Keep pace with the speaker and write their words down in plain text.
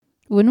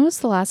When was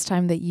the last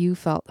time that you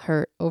felt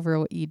hurt over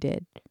what you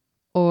did?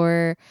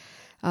 Or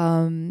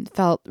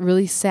felt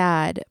really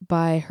sad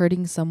by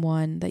hurting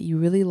someone that you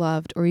really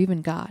loved or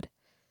even God?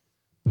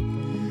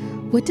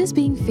 What does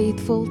being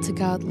faithful to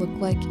God look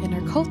like in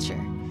our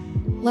culture?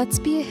 Let's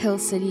be a hill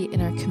city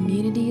in our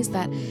communities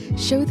that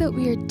show that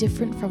we are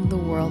different from the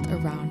world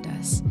around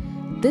us.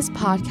 This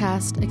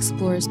podcast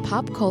explores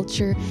pop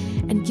culture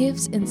and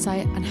gives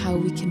insight on how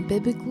we can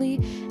biblically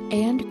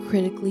and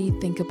critically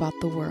think about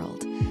the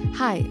world.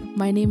 Hi,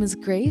 my name is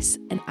Grace,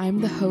 and I'm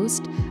the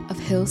host of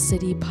Hill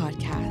City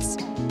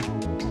Podcast.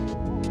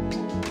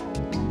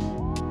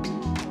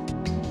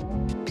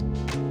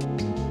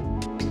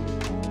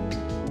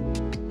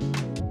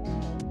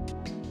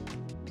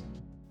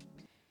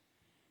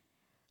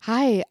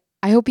 Hi,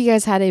 I hope you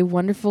guys had a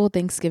wonderful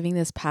Thanksgiving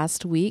this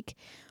past week.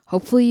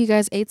 Hopefully you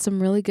guys ate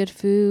some really good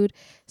food,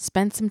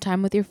 spent some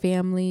time with your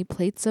family,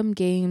 played some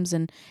games,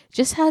 and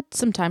just had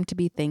some time to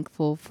be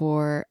thankful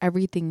for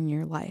everything in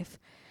your life.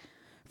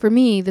 For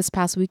me, this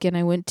past weekend,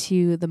 I went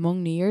to the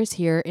Hmong New Year's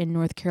here in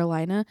North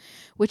Carolina,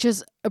 which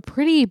is a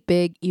pretty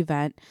big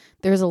event.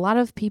 There's a lot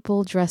of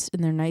people dressed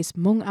in their nice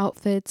Hmong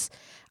outfits.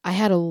 I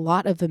had a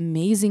lot of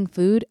amazing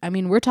food. I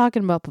mean, we're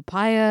talking about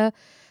papaya,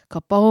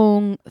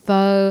 kapong,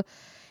 pho,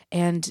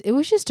 and it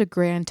was just a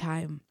grand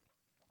time.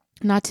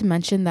 Not to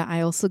mention that I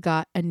also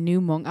got a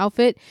new Hmong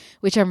outfit,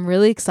 which I'm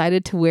really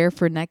excited to wear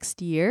for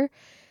next year.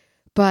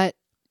 But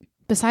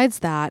besides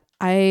that,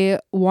 I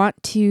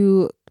want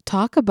to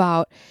talk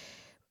about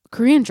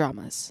Korean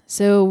dramas.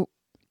 So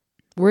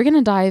we're going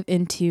to dive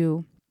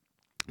into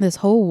this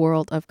whole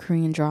world of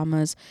Korean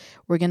dramas.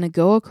 We're going to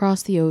go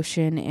across the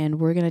ocean and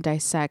we're going to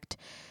dissect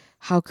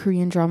how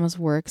Korean dramas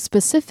work,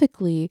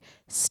 specifically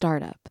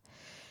Startup.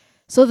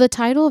 So the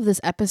title of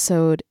this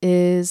episode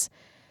is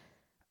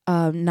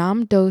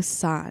Nam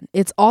Do-san.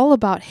 It's all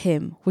about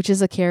him, which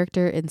is a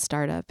character in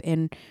Startup.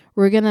 And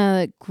we're going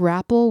to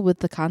grapple with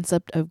the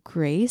concept of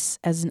grace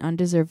as an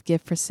undeserved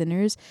gift for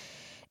sinners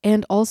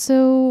and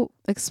also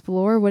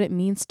explore what it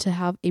means to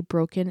have a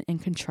broken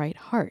and contrite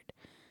heart.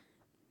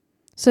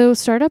 So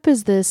Startup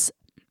is this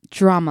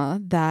drama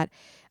that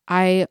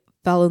I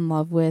fell in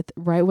love with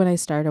right when I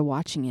started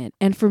watching it.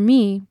 And for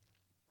me,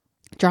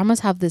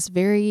 dramas have this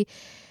very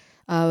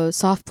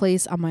soft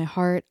place on my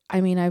heart. I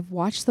mean, I've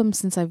watched them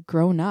since I've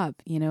grown up.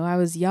 You know, I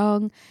was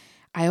young.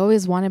 I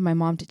always wanted my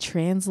mom to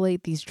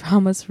translate these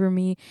dramas for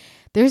me.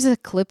 There's a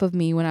clip of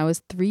me when I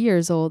was 3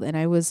 years old and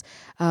I was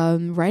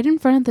right in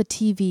front of the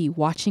TV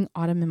watching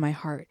Autumn in My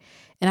Heart.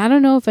 And I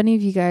don't know if any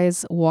of you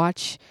guys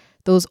watch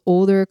those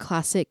older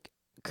classic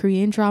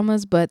Korean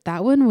dramas, but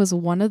that one was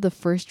one of the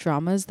first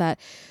dramas that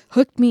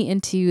hooked me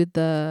into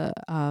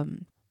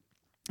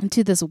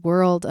this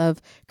world of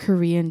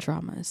Korean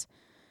dramas.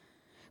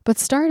 But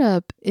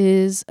Startup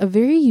is a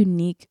very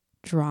unique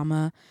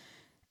drama.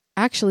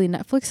 Actually,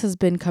 Netflix has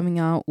been coming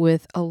out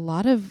with a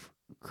lot of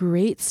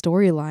great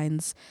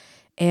storylines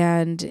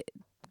and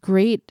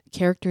great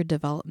character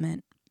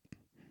development.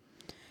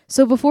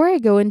 So before I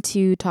go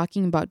into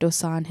talking about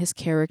Dosan, his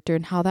character,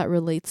 and how that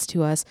relates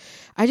to us,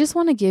 I just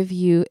want to give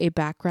you a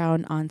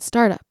background on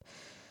Startup.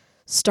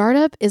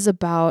 Startup is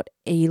about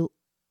a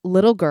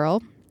little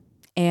girl,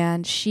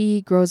 and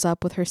she grows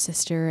up with her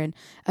sister, and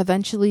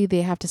eventually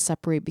they have to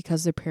separate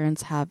because their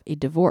parents have a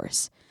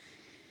divorce.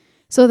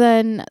 So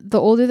then the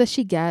older that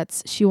she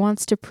gets, she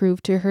wants to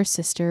prove to her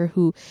sister,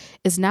 who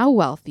is now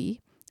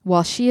wealthy,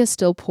 while she is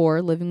still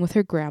poor, living with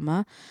her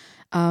grandma.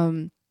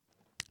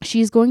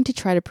 She's going to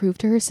try to prove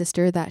to her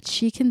sister that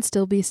she can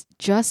still be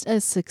just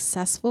as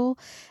successful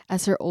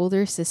as her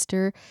older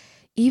sister,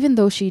 even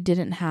though she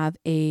didn't have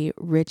a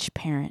rich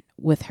parent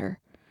with her.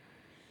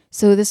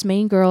 So this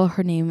main girl,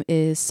 her name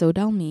is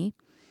Sodalmi.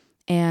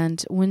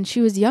 And when she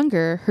was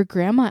younger, her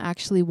grandma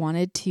actually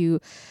wanted to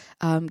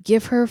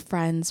give her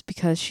friends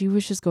because she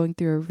was just going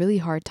through a really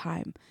hard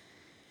time.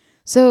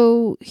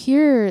 So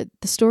here,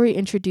 the story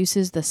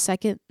introduces the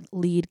second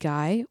lead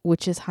guy,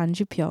 which is Han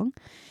Ji-pyong.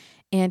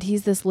 And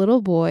he's this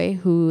little boy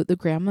who the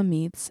grandma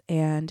meets,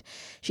 and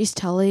she's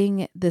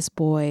telling this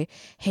boy,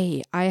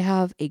 hey, I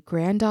have a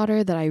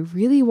granddaughter that I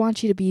really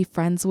want you to be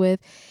friends with.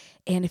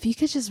 And if you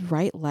could just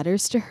write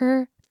letters to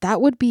her,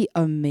 that would be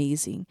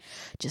amazing.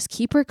 Just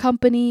keep her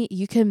company.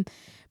 You can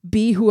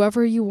be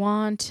whoever you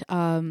want.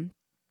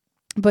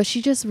 But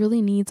she just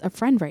really needs a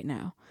friend right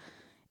now.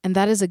 And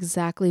that is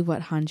exactly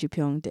what Han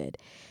Ji-pyong did.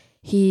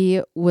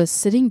 He was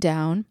sitting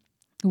down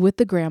with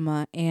the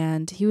grandma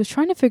and he was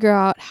trying to figure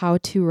out how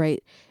to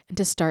write and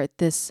to start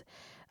this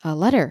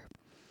letter.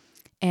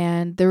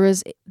 And there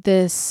was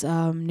this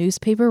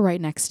newspaper right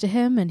next to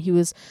him, and he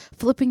was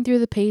flipping through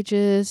the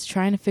pages,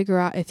 trying to figure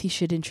out if he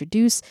should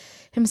introduce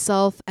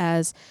himself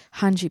as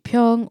Han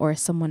Ji-pyong or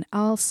someone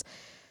else.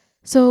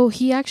 So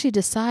he actually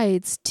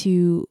decides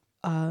to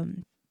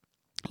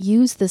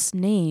use this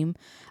name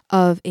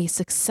of a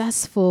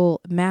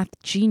successful math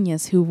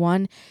genius who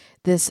won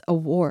this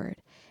award,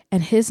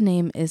 and his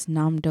name is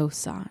Nam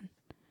Do-san.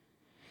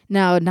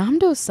 Now, Nam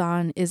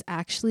Do-san is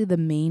actually the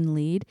main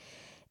lead,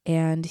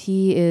 and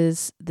he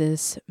is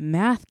this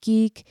math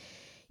geek.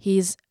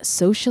 He's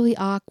socially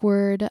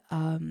awkward,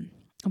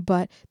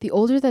 but the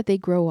older that they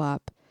grow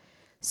up,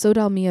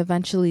 Sodalmi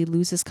eventually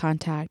loses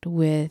contact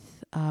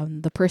with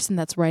the person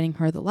that's writing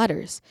her the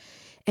letters.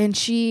 And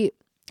she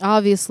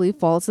obviously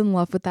falls in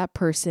love with that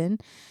person.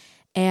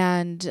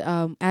 And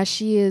as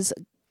she is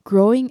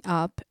growing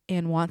up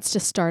and wants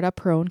to start up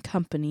her own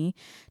company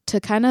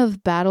to kind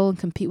of battle and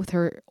compete with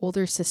her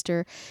older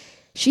sister,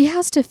 she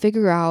has to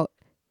figure out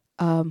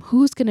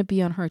who's going to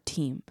be on her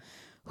team,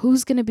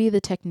 who's going to be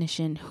the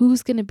technician,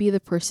 who's going to be the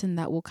person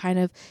that will kind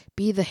of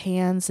be the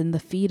hands and the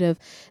feet of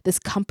this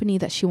company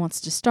that she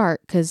wants to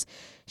start, because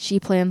she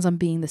plans on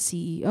being the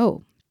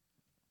CEO.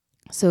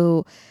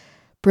 So,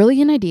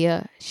 brilliant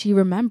idea. She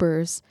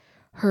remembers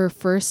her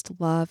first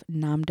love,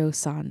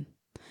 Namdo-san,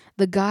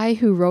 the guy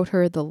who wrote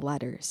her the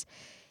letters.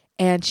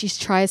 And she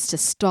tries to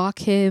stalk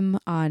him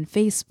on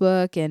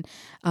Facebook and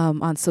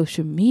on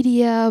social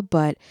media.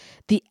 But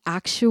the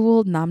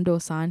actual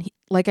Namdo-san,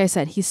 like I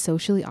said, he's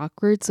socially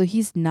awkward, so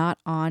he's not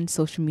on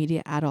social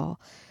media at all.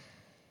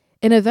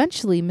 And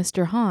eventually,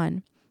 Mr.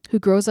 Han, who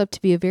grows up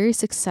to be a very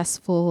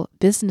successful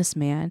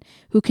businessman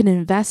who can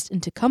invest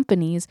into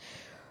companies,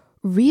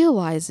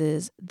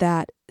 realizes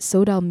that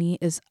Sodalmi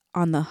is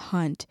on the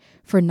hunt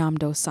for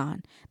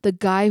Namdo-san, the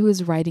guy who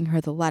is writing her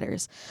the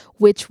letters,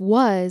 which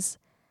was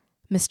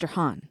Mr.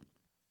 Han.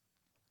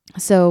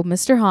 So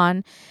Mr.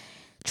 Han,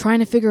 trying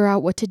to figure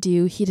out what to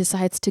do, he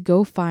decides to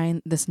go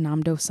find this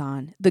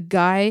Namdo-san, the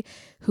guy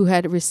who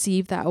had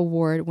received that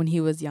award when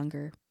he was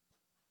younger.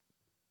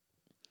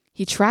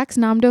 He tracks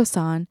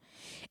Namdo-san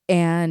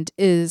and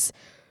is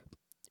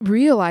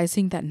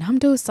realizing that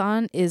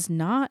Namdo-san is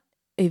not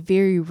a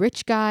very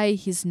rich guy.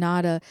 He's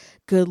not a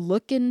good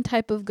looking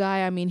type of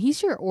guy. I mean,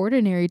 he's your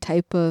ordinary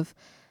type of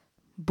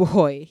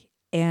boy.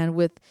 And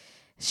with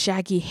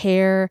shaggy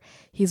hair,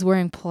 he's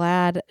wearing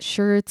plaid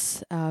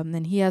shirts.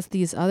 And he has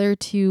these other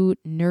two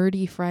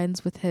nerdy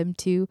friends with him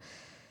too.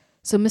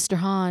 So Mr.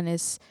 Han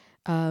is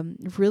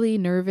really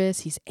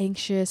nervous. He's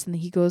anxious. And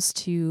then he goes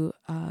to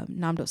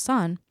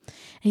Namdo-san. And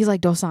he's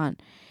like, Do-san,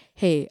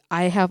 hey,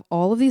 I have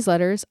all of these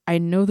letters. I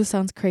know this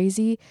sounds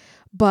crazy,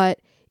 but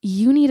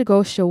you need to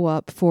go show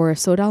up for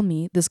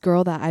Sodalmi, this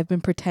girl that I've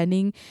been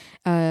pretending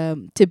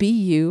to be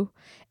you.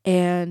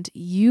 And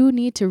you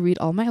need to read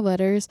all my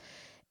letters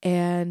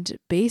and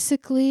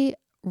basically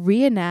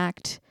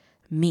reenact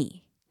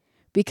me.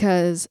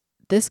 Because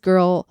this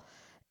girl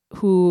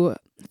who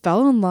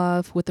fell in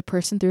love with the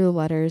person through the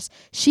letters,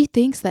 she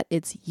thinks that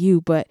it's you.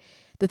 But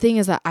the thing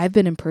is that I've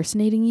been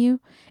impersonating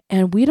you,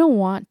 and we don't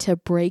want to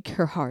break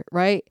her heart,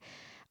 right?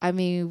 I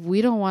mean,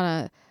 we don't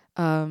want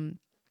to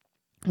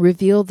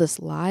reveal this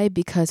lie,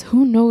 because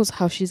who knows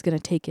how she's going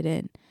to take it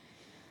in.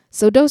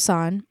 So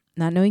Do-san,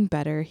 not knowing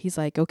better, he's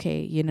like,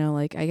 okay,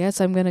 I guess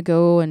I'm going to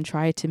go and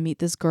try to meet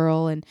this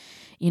girl and,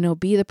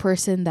 be the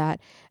person that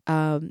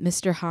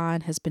Mr.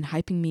 Han has been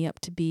hyping me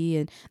up to be.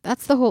 And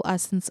that's the whole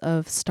essence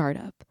of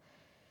startup.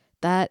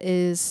 That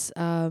is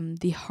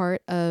the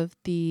heart of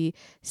the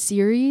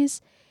series.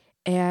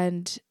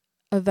 And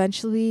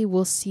eventually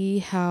we'll see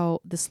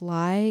how this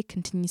lie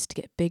continues to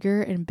get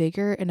bigger and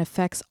bigger and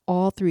affects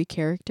all three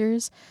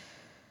characters.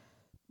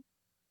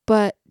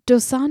 But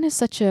Do-san is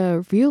such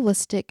a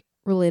realistic,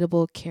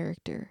 relatable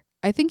character.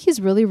 I think he's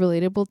really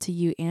relatable to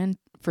you and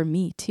for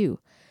me too.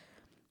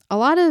 A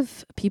lot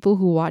of people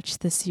who watch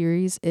the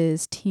series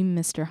is Team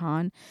Mr.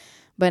 Han,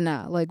 but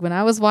nah, like when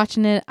I was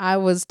watching it, I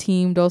was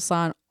Team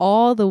Do-san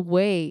all the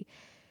way.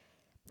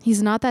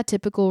 He's not that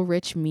typical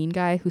rich, mean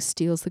guy who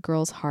steals the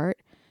girl's heart,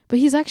 but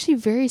he's actually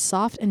very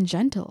soft and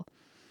gentle.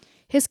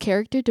 His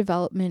character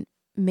development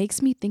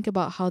makes me think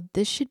about how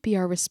this should be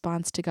our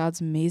response to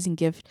God's amazing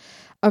gift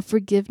of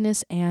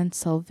forgiveness and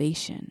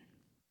salvation.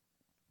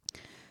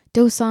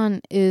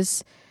 Do-san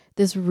is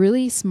this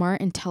really smart,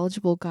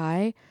 intelligible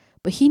guy,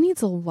 but he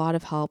needs a lot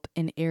of help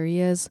in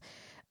areas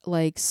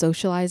like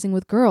socializing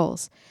with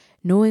girls,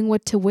 knowing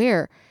what to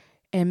wear.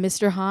 And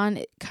Mr.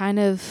 Han kind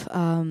of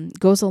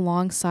goes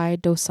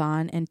alongside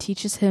Do-san and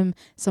teaches him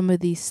some of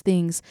these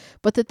things.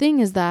 But the thing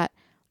is that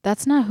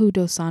that's not who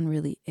Do-san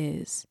really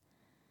is.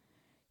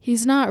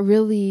 He's not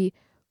really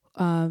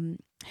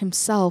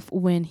himself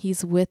when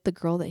he's with the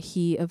girl that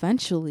he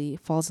eventually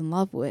falls in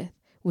love with,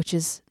 which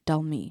is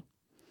Dalmi.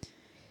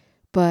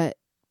 But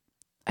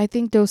I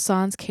think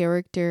Do-san's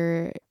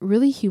character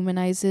really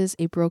humanizes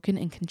a broken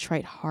and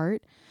contrite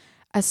heart,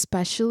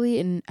 especially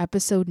in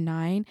episode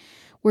 9,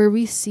 where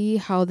we see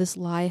how this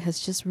lie has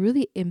just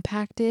really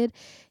impacted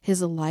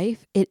his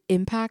life. It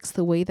impacts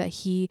the way that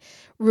he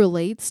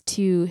relates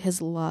to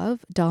his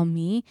love,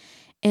 Dalmi,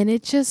 and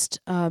it just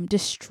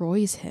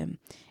destroys him.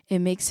 It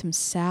makes him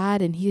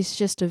sad, and he's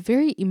just a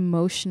very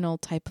emotional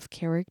type of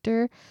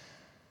character.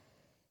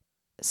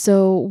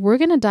 So we're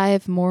going to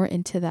dive more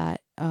into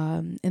that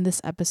in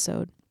this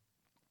episode.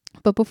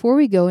 But before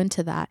we go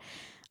into that,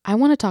 I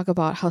want to talk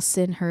about how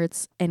sin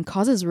hurts and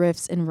causes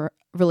rifts in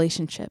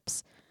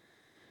relationships.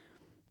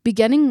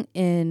 Beginning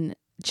in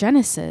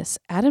Genesis,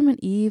 Adam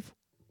and Eve,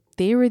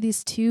 they were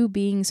these two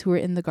beings who were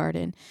in the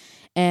garden.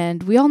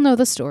 And we all know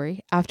the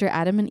story. After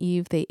Adam and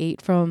Eve, they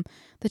ate from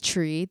the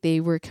tree they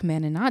were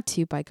commanded not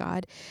to by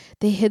God.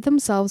 They hid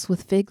themselves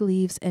with fig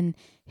leaves and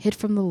hid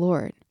from the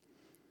Lord.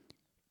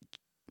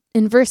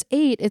 In verse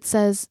 8, it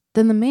says,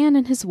 Then the man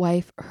and his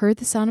wife heard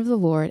the sound of the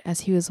Lord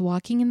as he was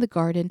walking in the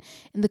garden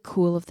in the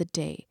cool of the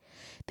day.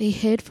 They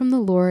hid from the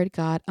Lord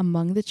God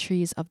among the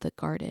trees of the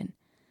garden.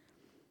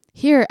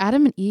 Here,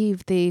 Adam and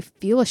Eve, they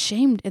feel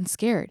ashamed and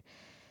scared.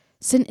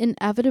 Sin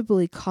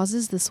inevitably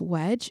causes this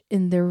wedge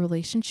in their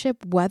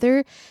relationship,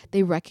 whether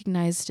they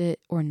recognized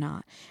it or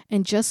not.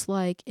 And just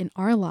like in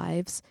our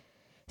lives,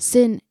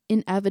 sin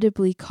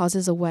inevitably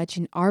causes a wedge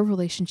in our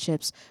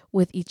relationships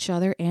with each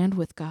other and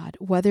with God,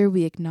 whether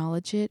we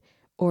acknowledge it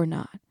or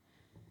not.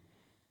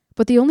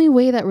 But the only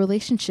way that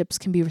relationships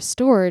can be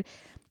restored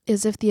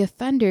is if the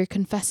offender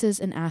confesses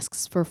and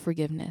asks for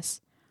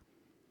forgiveness.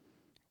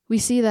 We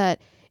see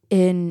that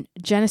in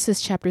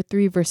Genesis chapter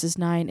 3, verses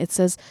 9, it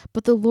says,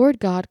 But the Lord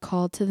God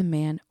called to the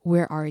man,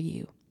 Where are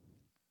you?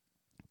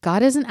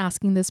 God isn't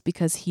asking this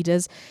because he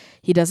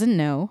doesn't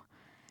know,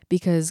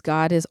 because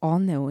God is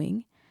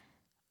all-knowing.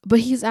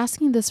 But he's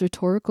asking this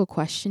rhetorical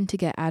question to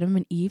get Adam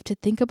and Eve to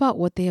think about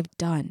what they have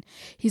done.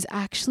 He's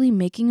actually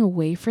making a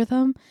way for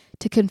them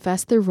to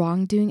confess their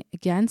wrongdoing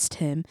against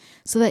him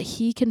so that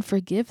he can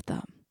forgive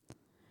them.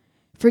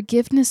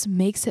 Forgiveness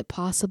makes it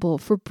possible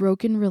for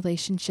broken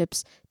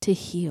relationships to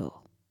heal.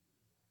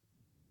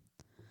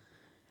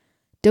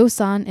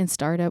 Do-san in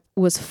Startup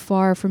was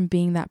far from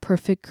being that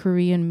perfect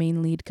Korean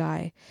main lead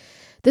guy.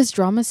 This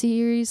drama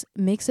series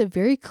makes it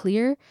very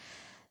clear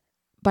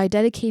by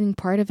dedicating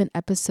part of an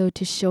episode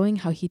to showing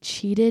how he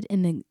cheated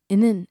in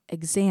an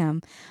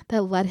exam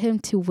that led him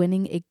to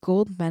winning a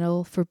gold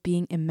medal for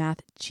being a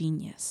math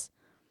genius.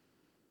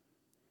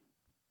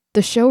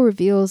 The show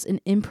reveals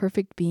an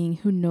imperfect being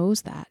who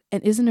knows that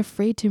and isn't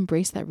afraid to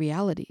embrace that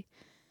reality.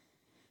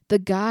 The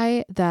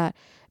guy that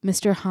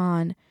Mr.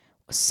 Han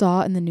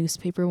saw in the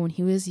newspaper when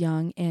he was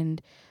young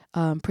and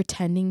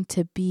pretending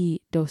to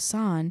be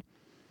Do-san,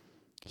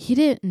 he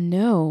didn't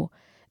know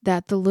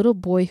that the little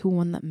boy who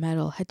won that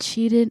medal had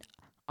cheated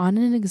on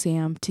an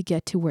exam to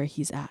get to where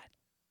he's at.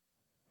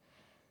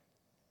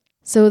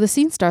 So the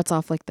scene starts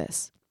off like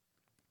this.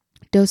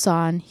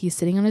 Do-san, he's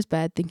sitting on his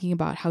bed thinking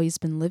about how he's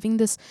been living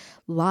this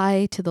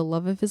lie to the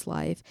love of his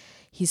life.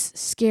 He's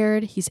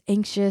scared, he's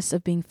anxious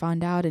of being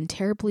found out and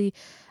terribly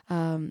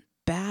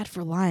bad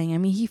for lying. I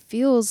mean, he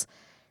feels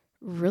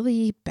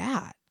really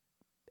bad.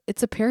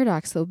 It's a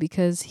paradox though,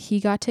 because he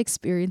got to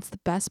experience the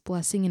best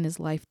blessing in his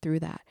life through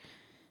that.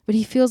 But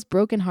he feels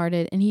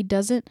brokenhearted and he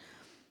doesn't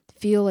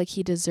feel like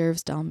he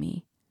deserves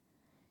Dalmi.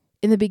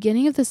 In the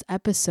beginning of this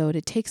episode,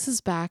 it takes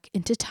us back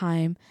into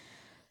time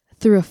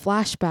through a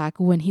flashback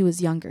when he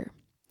was younger.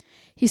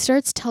 He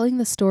starts telling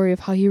the story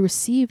of how he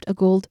received a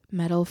gold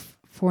medal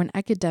for an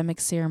academic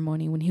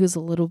ceremony when he was a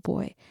little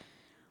boy.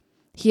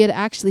 He had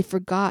actually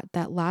forgot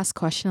that last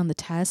question on the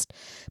test,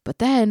 but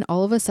then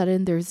all of a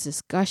sudden there's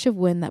this gush of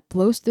wind that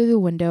blows through the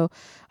window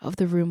of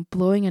the room,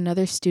 blowing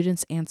another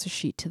student's answer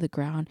sheet to the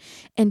ground.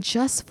 And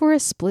just for a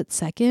split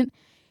second,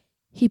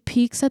 he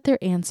peeks at their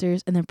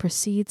answers and then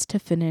proceeds to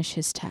finish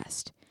his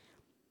test.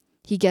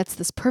 He gets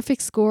this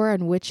perfect score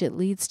on which it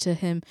leads to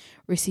him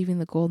receiving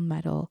the gold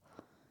medal.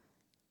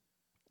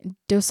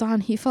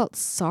 Do-san, he felt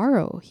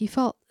sorrow. He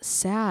felt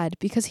sad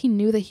because he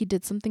knew that he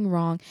did something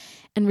wrong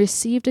and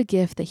received a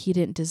gift that he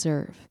didn't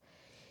deserve.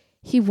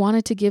 He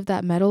wanted to give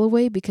that medal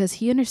away because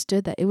he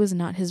understood that it was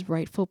not his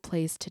rightful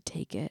place to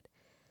take it.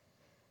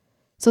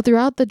 So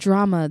throughout the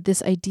drama,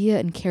 this idea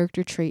and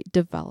character trait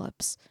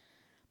develops.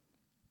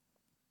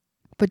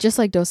 But just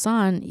like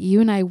Do-san,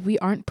 you and I, we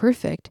aren't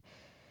perfect.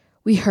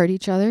 We hurt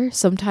each other.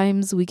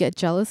 Sometimes we get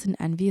jealous and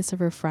envious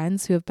of our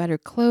friends who have better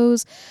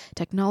clothes,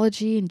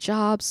 technology, and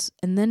jobs,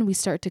 and then we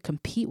start to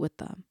compete with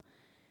them.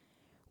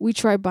 We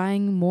try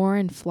buying more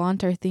and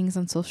flaunt our things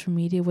on social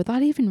media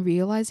without even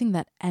realizing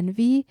that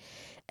envy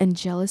and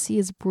jealousy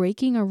is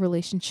breaking our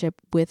relationship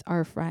with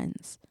our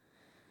friends.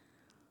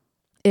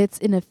 It's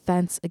an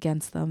offense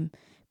against them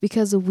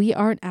because we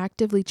aren't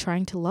actively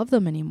trying to love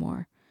them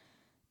anymore.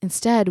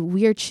 Instead,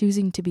 we are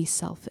choosing to be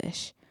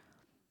selfish.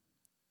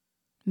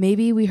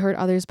 Maybe we hurt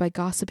others by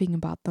gossiping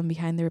about them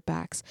behind their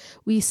backs.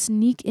 We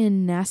sneak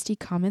in nasty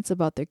comments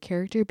about their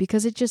character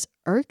because it just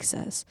irks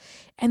us.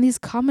 And these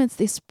comments,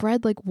 they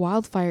spread like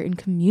wildfire in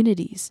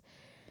communities.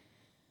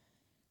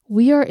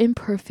 We are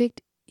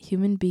imperfect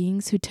human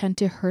beings who tend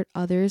to hurt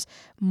others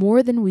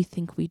more than we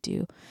think we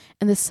do.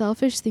 And the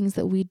selfish things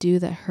that we do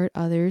that hurt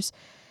others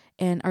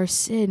and our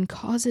sin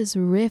causes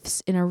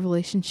rifts in our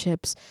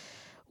relationships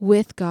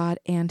with God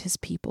and his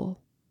people.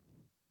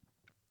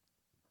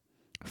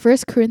 1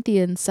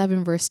 Corinthians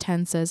 7 verse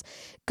 10 says,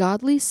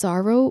 Godly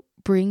sorrow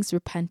brings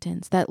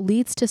repentance that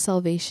leads to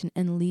salvation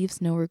and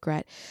leaves no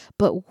regret,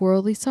 but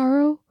worldly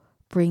sorrow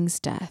brings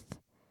death.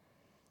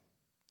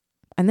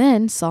 And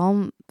then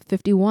Psalm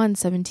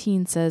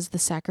 51:17 says, the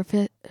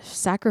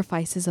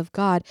sacrifices of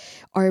God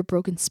are a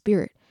broken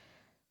spirit,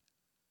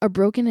 a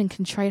broken and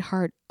contrite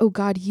heart. Oh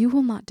God, you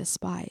will not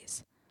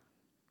despise.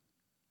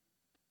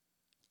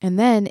 And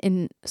then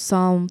in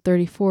Psalm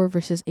 34,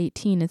 verses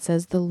 18, it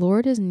says, "The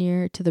Lord is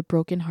near to the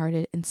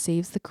brokenhearted and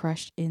saves the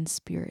crushed in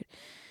spirit."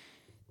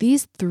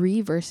 These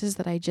three verses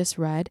that I just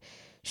read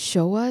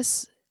show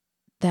us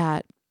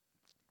that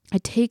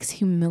it takes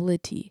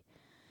humility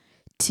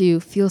to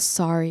feel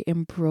sorry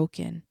and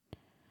broken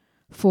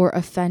for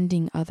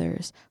offending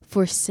others,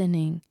 for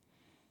sinning.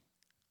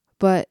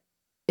 But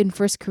in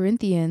 1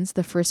 Corinthians,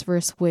 the first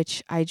verse,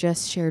 which I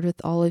just shared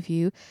with all of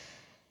you,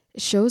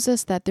 shows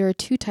us that there are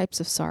two types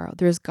of sorrow.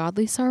 There's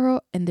godly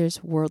sorrow and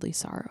there's worldly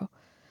sorrow.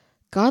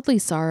 Godly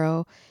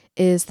sorrow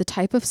is the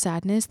type of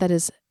sadness that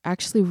is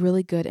actually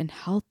really good and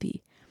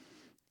healthy.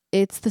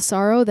 It's the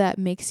sorrow that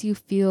makes you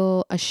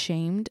feel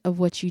ashamed of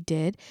what you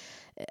did.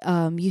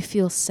 You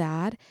feel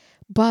sad,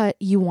 but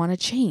you want to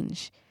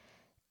change.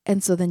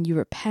 And so then you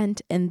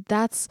repent, and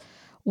that's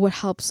what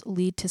helps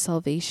lead to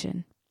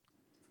salvation.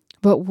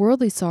 But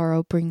worldly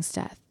sorrow brings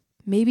death.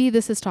 Maybe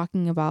this is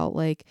talking about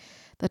like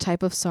the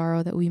type of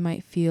sorrow that we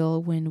might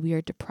feel when we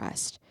are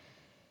depressed.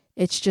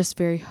 It's just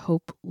very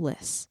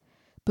hopeless.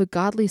 But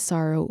godly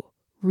sorrow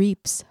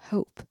reaps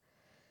hope.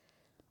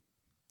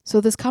 So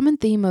this common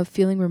theme of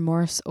feeling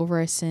remorse over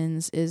our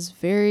sins is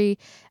very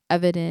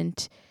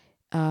evident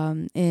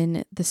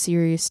in the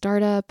series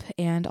Startup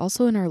and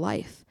also in our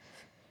life.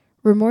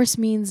 Remorse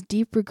means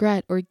deep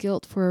regret or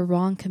guilt for a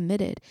wrong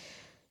committed.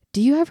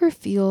 Do you ever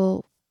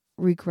feel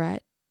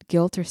regret,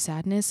 guilt, or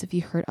sadness if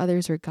you hurt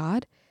others or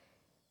God?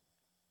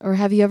 Or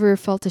have you ever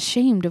felt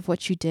ashamed of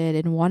what you did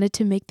and wanted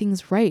to make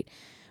things right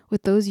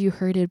with those you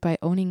hurted by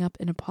owning up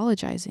and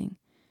apologizing?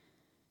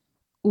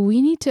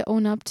 We need to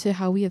own up to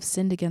how we have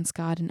sinned against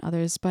God and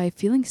others by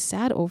feeling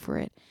sad over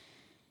it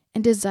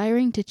and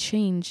desiring to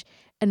change,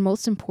 and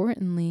most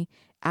importantly,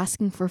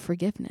 asking for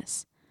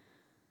forgiveness.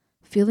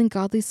 Feeling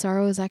godly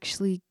sorrow is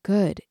actually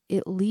good.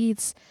 It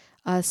leads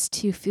us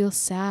to feel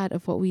sad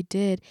of what we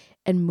did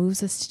and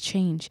moves us to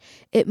change.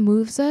 It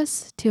moves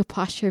us to a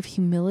posture of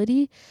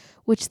humility,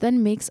 which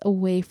then makes a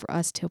way for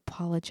us to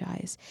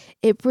apologize.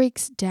 It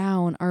breaks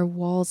down our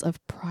walls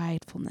of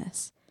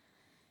pridefulness.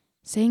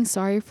 Saying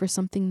sorry for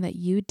something that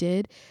you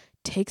did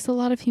takes a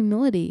lot of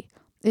humility.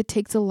 It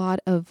takes a lot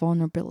of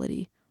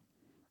vulnerability.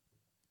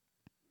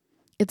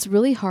 It's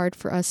really hard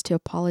for us to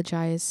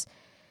apologize.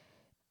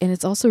 And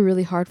it's also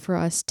really hard for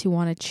us to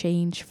want to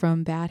change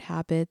from bad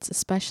habits,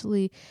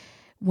 especially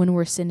when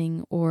we're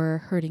sinning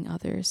or hurting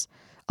others.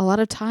 A lot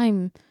of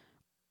times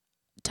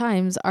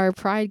our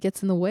pride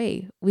gets in the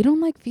way. We don't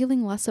like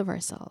feeling less of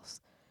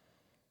ourselves,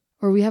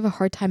 or we have a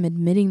hard time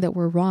admitting that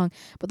we're wrong.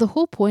 But the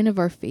whole point of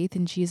our faith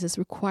in Jesus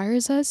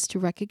requires us to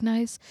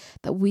recognize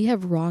that we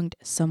have wronged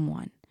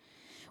someone.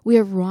 We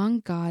have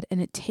wronged God,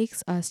 and it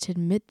takes us to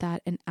admit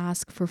that and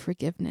ask for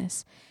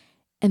forgiveness.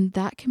 And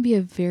that can be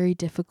a very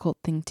difficult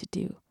thing to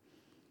do.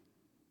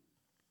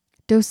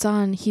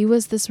 Dosan, he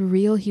was this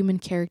real human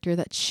character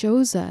that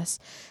shows us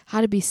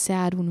how to be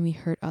sad when we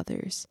hurt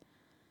others.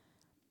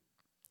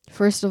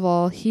 First of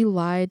all, he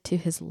lied to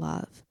his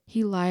love.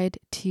 He lied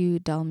to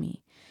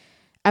Delmi.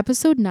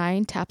 Episode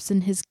 9 taps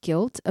in his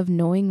guilt of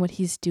knowing what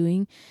he's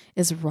doing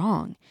is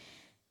wrong.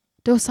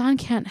 Dosan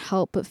can't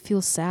help but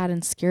feel sad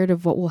and scared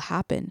of what will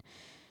happen.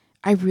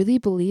 I really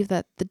believe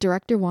that the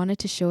director wanted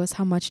to show us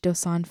how much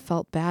Dosan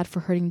felt bad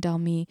for hurting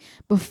Delmi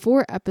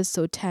before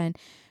episode 10,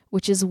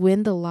 which is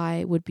when the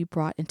lie would be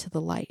brought into the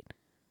light.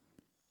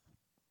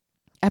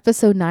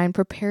 Episode 9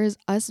 prepares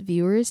us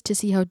viewers to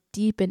see how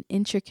deep and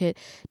intricate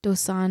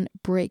Dosan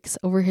breaks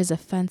over his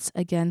offense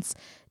against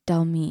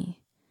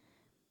Delmi.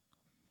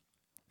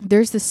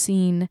 There's the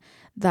scene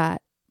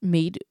that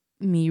made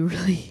me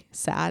really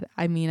sad.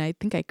 I mean, I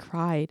think I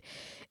cried.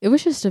 It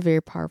was just a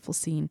very powerful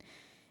scene.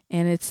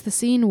 And it's the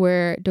scene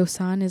where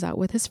Dosan is out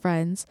with his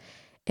friends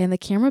and the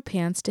camera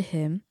pans to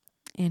him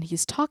and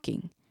he's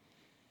talking.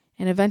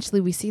 And eventually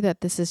we see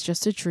that this is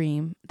just a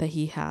dream that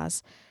he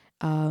has,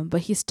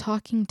 but he's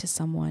talking to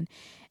someone.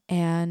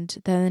 And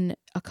then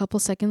a couple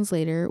seconds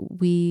later,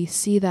 we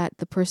see that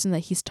the person that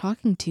he's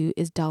talking to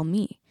is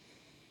Dalmi.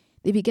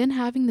 They begin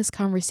having this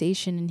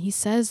conversation, and he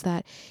says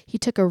that he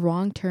took a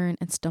wrong turn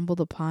and stumbled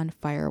upon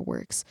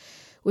fireworks,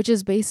 which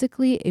is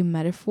basically a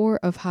metaphor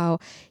of how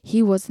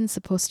he wasn't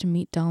supposed to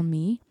meet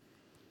Dalmi,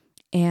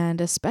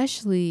 and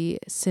especially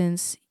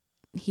since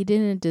he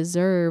didn't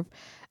deserve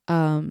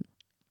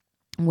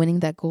winning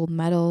that gold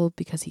medal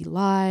because he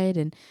lied,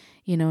 and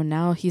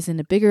now he's in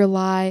a bigger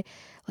lie.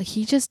 Like,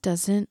 he just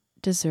doesn't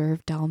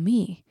deserve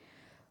Dalmi.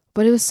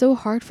 But it was so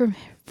hard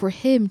for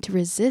him to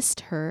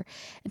resist her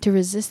and to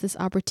resist this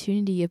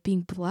opportunity of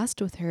being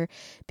blessed with her,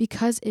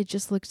 because it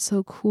just looked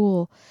so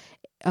cool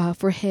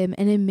for him,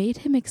 and it made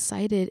him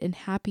excited and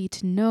happy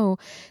to know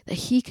that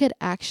he could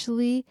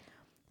actually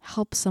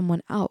help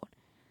someone out.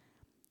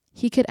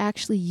 He could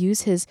actually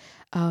use his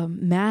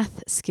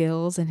math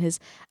skills and his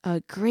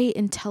great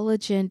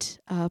intelligent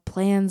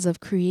plans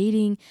of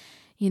creating,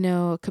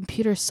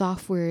 computer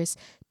softwares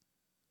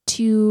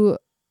to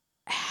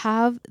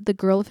have the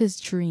girl of his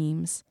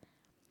dreams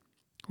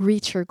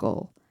reach her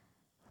goal.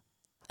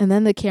 And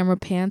then the camera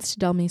pans to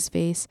Delmi's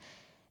face,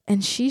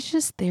 And she's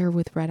just there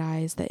with red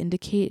eyes that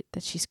indicate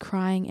that she's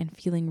crying and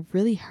feeling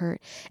really hurt.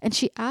 And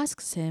she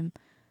asks him,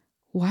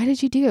 "Why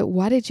did you do it?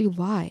 Why did you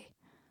lie?"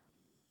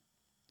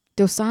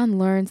 Dosan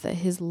learns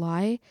that his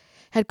lie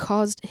had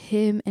caused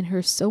him and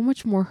her so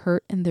much more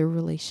hurt in their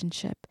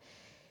relationship.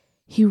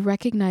 He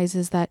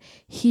recognizes that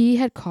he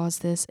had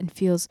caused this and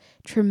feels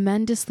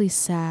tremendously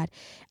sad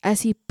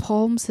as he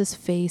palms his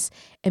face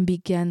and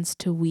begins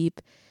to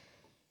weep.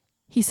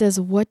 He says,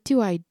 "What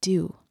do I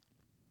do?"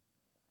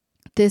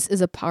 This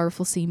is a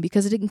powerful scene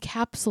because it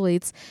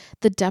encapsulates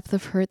the depth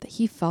of hurt that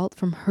he felt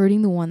from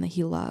hurting the one that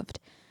he loved.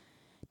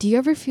 Do you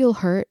ever feel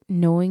hurt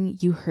knowing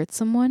you hurt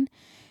someone?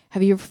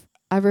 Have you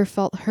ever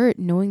felt hurt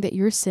knowing that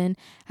your sin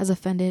has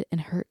offended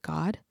and hurt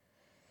God?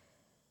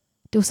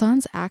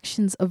 Dosan's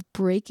actions of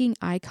breaking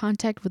eye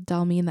contact with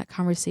Dalmi in that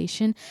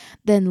conversation,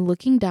 then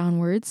looking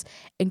downwards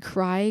and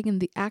crying,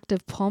 and the act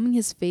of palming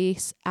his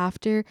face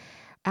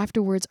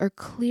afterwards are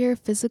clear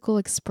physical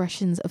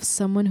expressions of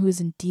someone who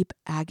is in deep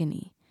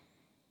agony.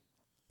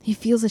 He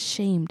feels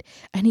ashamed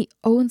and he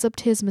owns up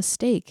to his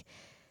mistake.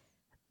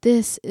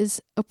 This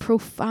is a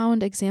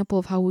profound example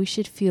of how we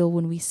should feel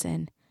when we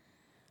sin.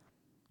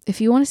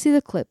 If you want to see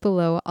the clip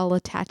below, I'll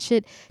attach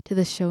it to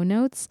the show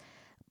notes,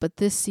 but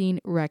this scene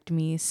wrecked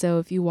me. So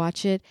if you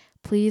watch it,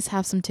 please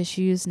have some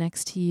tissues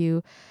next to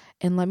you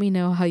and let me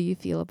know how you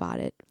feel about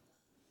it.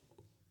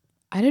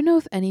 I don't know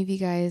if any of you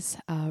guys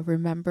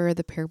remember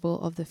the parable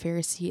of the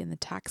Pharisee and the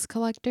tax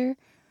collector,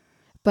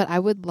 but I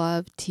would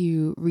love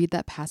to read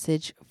that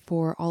passage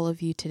for all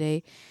of you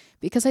today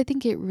because I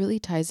think it really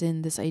ties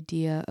in this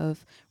idea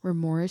of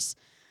remorse,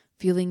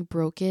 feeling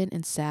broken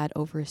and sad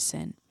over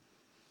sin.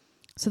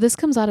 So this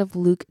comes out of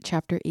Luke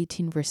chapter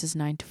 18, verses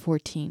 9 to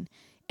 14,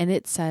 and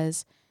it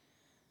says,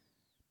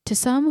 "To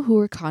some who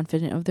were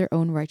confident of their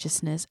own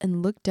righteousness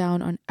and looked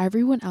down on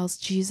everyone else,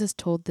 Jesus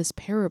told this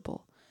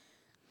parable.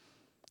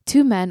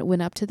 2 men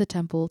went up to the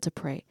temple to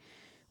pray,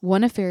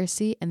 one a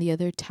Pharisee and the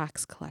other a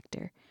tax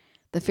collector.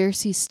 The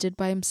Pharisee stood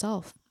by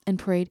himself and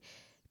prayed,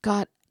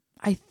 'God,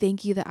 I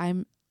thank you that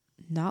I'm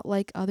not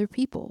like other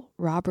people,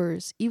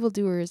 robbers,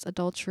 evildoers,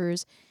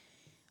 adulterers,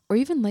 or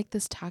even like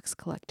this tax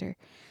collector.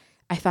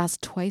 I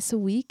fast twice a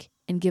week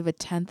and give a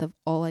tenth of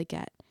all I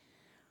get.'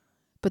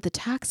 But the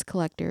tax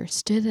collector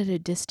stood at a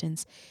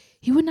distance.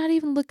 He would not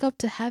even look up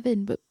to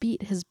heaven, but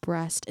beat his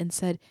breast and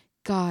said,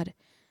 'God,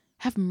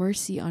 have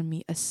mercy on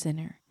me, a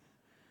sinner.'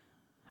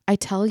 I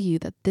tell you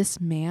that this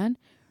man,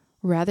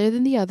 rather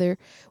than the other,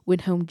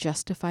 went home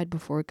justified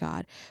before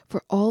God.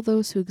 For all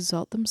those who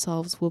exalt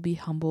themselves will be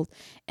humbled,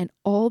 and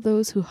all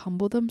those who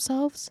humble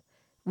themselves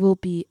will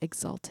be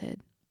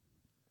exalted."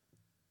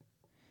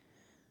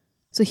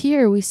 So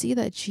here we see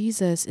that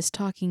Jesus is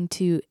talking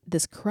to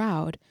this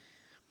crowd,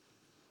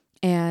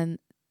 and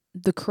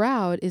the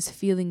crowd is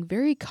feeling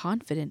very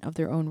confident of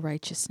their own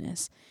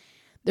righteousness.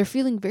 They're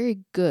feeling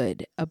very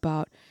good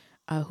about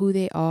who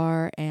they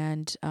are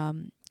and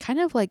kind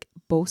of like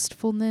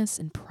boastfulness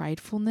and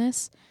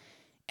pridefulness.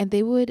 And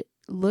they would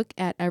look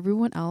at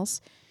everyone else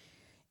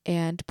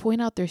and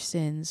point out their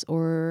sins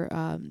or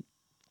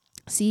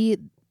see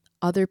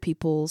other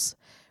people's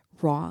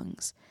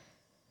wrongs.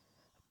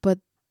 But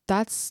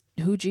that's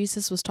who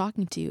Jesus was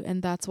talking to,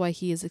 and that's why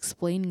he is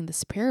explaining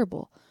this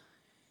parable.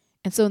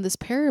 And so in this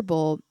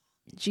parable,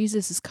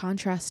 Jesus is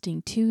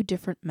contrasting 2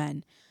 different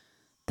men,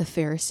 the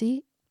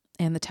Pharisee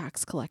and the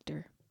tax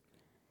collector.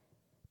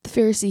 The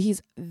Pharisee,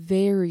 he's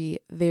very,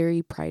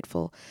 very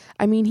prideful.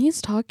 I mean,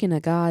 he's talking to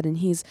God and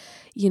he's,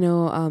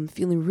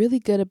 feeling really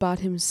good about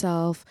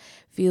himself,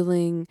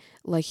 feeling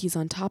like he's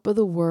on top of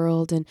the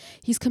world. And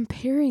he's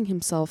comparing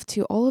himself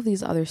to all of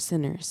these other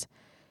sinners,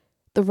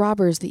 the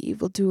robbers, the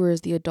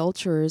evildoers, the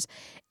adulterers,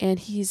 and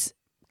he's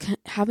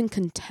having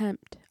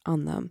contempt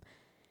on them.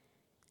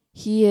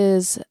 He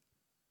is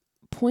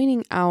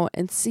pointing out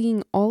and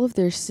seeing all of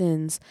their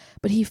sins,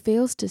 but he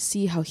fails to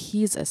see how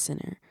he's a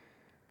sinner.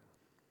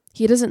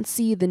 He doesn't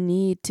see the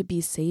need to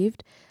be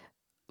saved,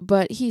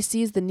 but he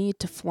sees the need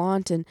to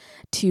flaunt and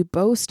to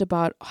boast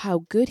about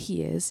how good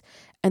he is.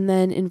 And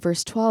then in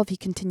verse 12, he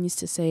continues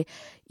to say,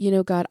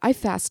 "God, I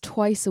fast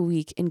twice a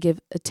week and give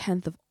a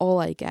tenth of all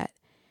I get."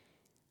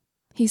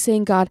 He's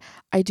saying, "God,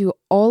 I do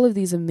all of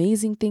these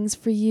amazing things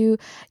for you.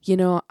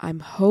 I'm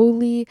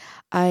holy.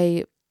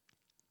 You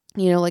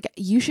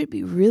should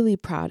be really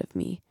proud of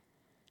me."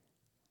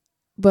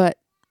 But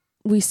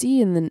we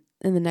see in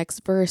the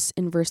next verse,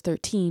 in verse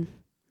 13,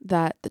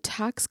 that the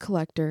tax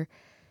collector,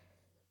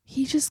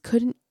 he just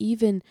couldn't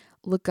even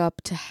look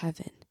up to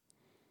heaven.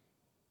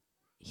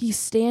 He's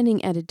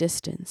standing at a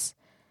distance.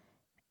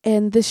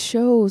 And this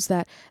shows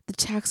that the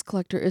tax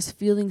collector is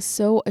feeling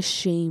so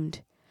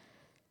ashamed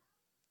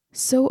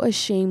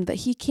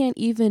that he can't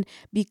even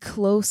be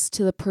close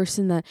to the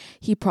person that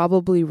he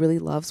probably really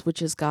loves,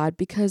 which is God,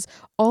 because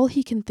all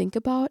he can think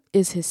about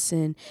is his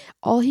sin.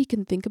 All he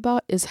can think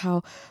about is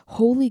how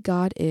holy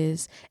God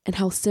is and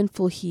how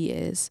sinful he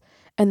is.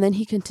 And then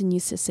he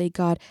continues to say,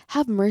 "God,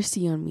 have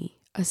mercy on me,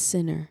 a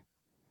sinner."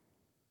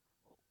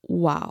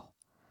 Wow.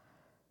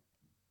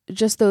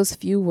 Just those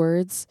few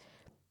words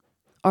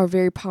are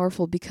very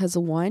powerful because,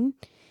 one,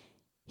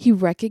 He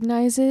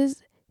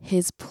recognizes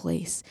his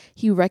place.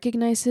 He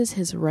recognizes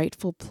his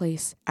rightful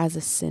place as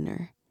a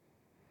sinner.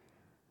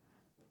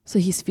 So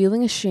he's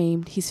feeling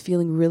ashamed. He's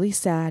feeling really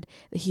sad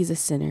that he's a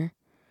sinner.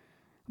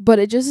 But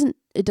it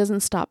doesn't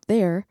stop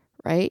there,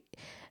 right?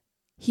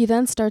 He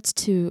then starts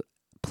to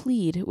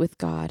plead with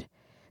God.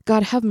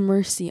 God, have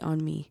mercy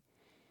on me.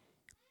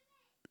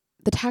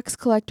 The tax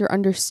collector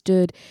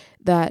understood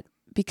that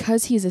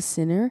because he's a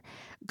sinner,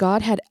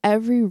 God had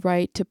every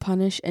right to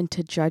punish and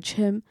to judge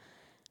him.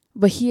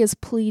 But he is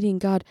pleading,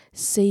 God,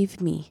 save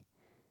me.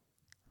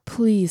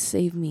 Please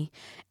save me.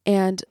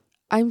 And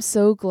I'm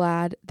so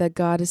glad that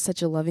God is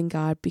such a loving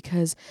God,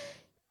 because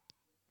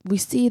we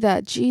see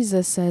that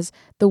Jesus says,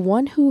 the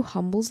one who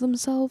humbles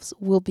themselves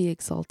will be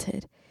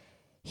exalted.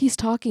 He's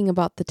talking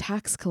about the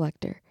tax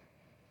collector.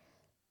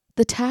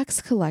 The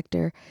tax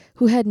collector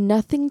who had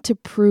nothing to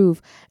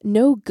prove,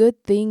 no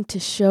good thing to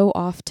show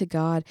off to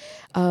God,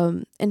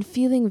 and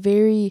feeling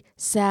very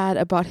sad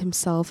about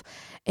himself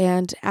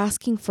and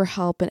asking for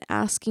help and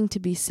asking to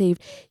be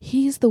saved.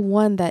 He's the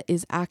one that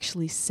is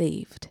actually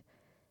saved.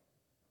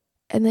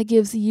 And that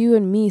gives you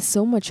and me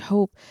so much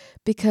hope,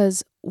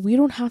 because we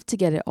don't have to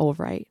get it all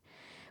right.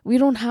 We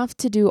don't have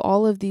to do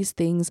all of these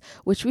things,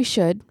 which we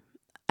should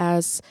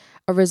as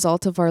a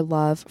result of our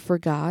love for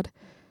God.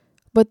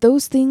 But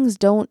those things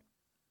don't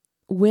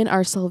win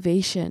our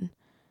salvation.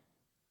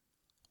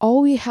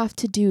 All we have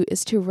to do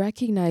is to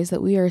recognize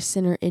that we are a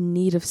sinner in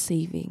need of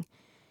saving.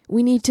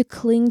 We need to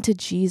cling to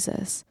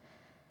Jesus.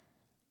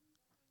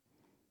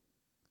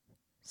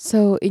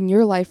 So in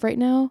your life right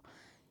now,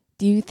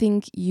 do you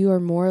think you are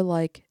more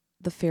like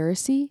the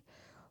Pharisee,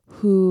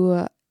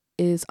 who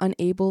is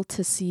unable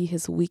to see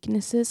his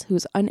weaknesses, who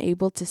is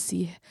unable to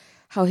see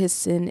how his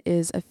sin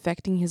is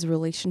affecting his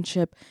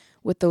relationship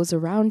with those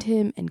around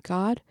him and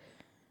God?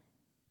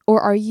 Or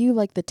are you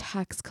like the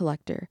tax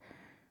collector,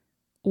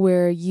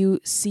 where you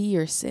see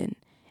your sin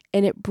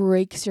and it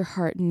breaks your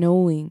heart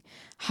knowing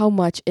how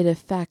much it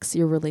affects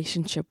your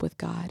relationship with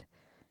God?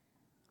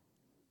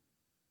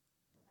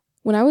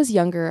 When I was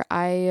younger,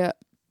 I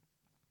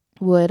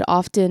would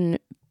often,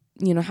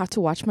 have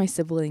to watch my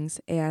siblings,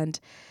 and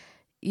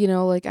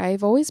like,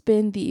 I've always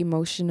been the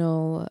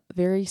emotional,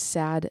 very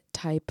sad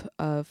type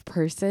of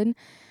person,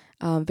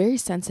 very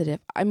sensitive.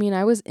 I mean,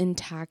 I was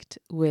intact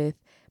with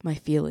my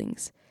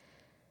feelings.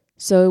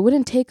 So it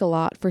wouldn't take a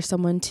lot for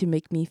someone to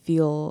make me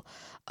feel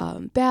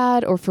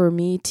bad, or for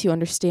me to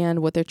understand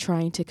what they're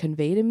trying to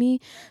convey to me.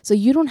 So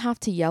you don't have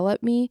to yell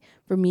at me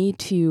for me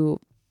to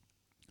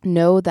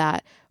know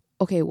that,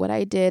 okay, what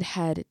I did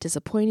had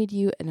disappointed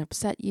you and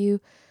upset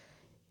you.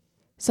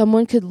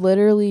 Someone could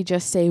literally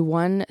just say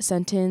one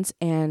sentence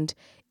and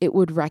it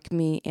would wreck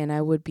me, and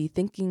I would be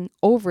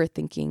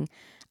overthinking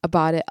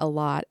about it a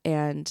lot,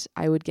 and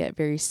I would get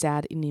very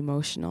sad and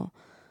emotional.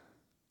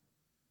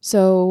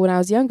 So when I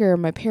was younger,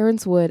 my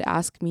parents would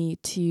ask me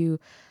to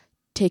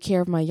take care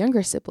of my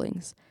younger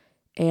siblings,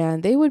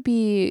 and they would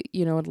be,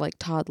 like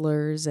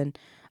toddlers, and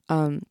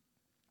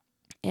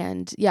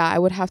yeah, I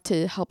would have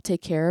to help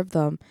take care of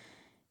them.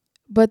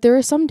 But there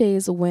were some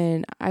days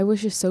when I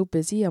was just so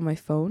busy on my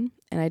phone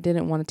and I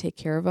didn't want to take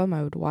care of them.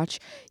 I would watch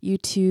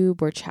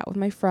YouTube or chat with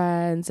my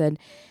friends and,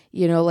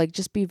 like,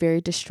 just be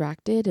very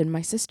distracted. And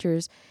my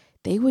sisters,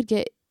 they would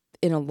get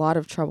in a lot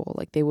of trouble.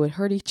 Like, they would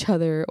hurt each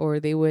other, or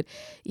they would,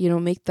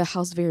 make the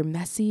house very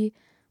messy.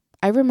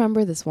 I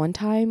remember this one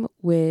time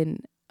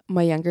when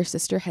my younger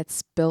sister had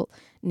spilt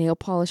nail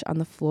polish on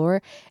the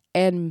floor,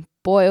 and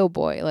boy, oh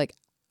boy, like,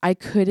 I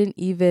couldn't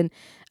even,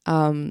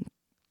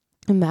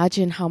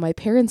 imagine how my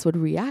parents would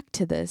react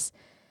to this.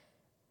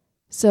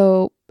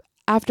 So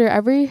after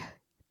every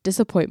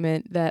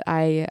disappointment that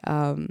I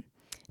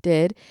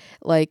did,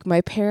 like,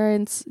 my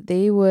parents,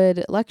 they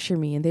would lecture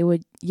me and they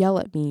would yell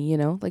at me,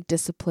 like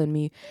discipline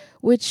me,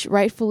 which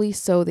rightfully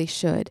so they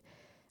should.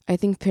 I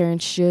think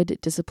parents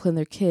should discipline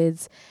their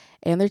kids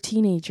and their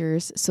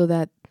teenagers so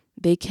that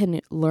they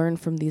can learn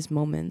from these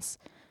moments.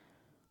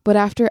 But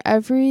after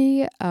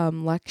every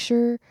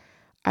lecture,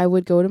 I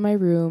would go to my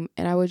room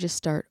and I would just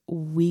start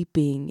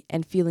weeping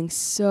and feeling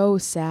so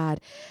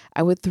sad.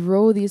 I would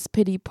throw these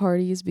pity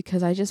parties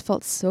because I just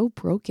felt so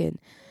broken,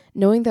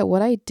 knowing that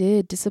what I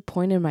did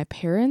disappointed my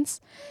parents,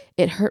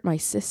 it hurt my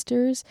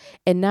sisters,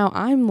 and now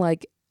I'm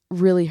like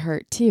really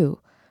hurt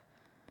too.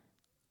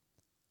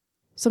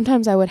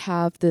 Sometimes I would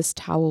have this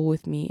towel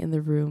with me in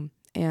the room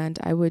and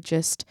I would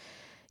just,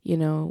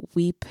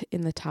 weep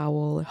in the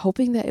towel,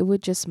 hoping that it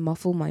would just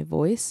muffle my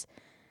voice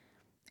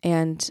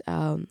and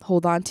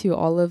hold on to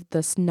all of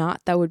the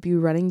snot that would be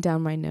running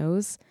down my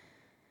nose.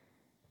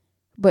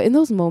 But in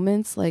those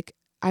moments, like,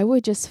 I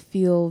would just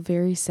feel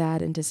very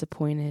sad and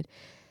disappointed.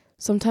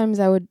 Sometimes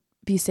I would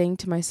be saying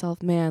to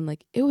myself, man,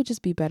 like, it would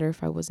just be better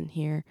if I wasn't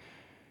here.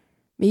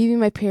 Maybe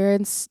my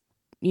parents,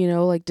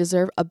 like,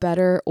 deserve a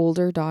better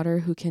older daughter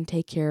who can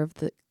take care of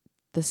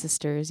the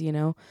sisters,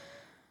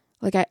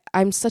 Like,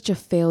 I'm such a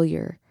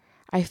failure.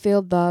 I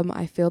failed them.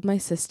 I failed my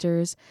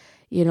sisters.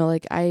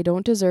 Like, I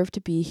don't deserve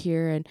to be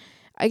here. And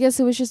I guess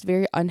it was just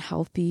very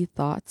unhealthy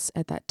thoughts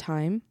at that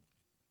time,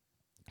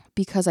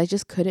 because I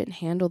just couldn't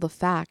handle the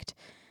fact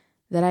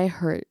that I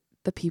hurt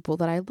the people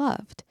that I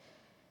loved.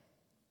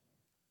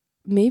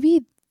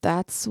 Maybe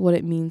that's what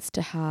it means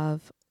to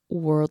have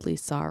worldly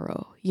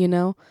sorrow, you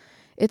know?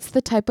 It's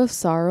the type of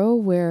sorrow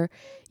where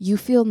you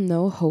feel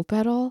no hope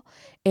at all,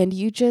 and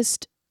you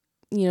just,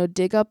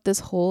 dig up this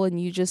hole and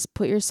you just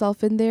put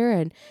yourself in there,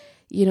 and,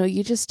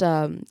 you just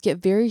get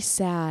very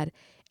sad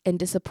and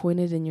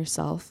disappointed in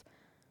yourself.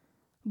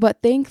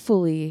 But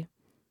thankfully,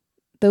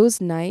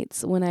 those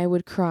nights when I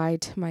would cry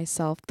to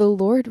myself, the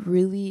Lord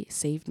really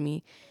saved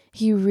me.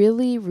 He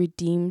really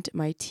redeemed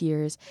my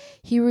tears.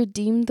 He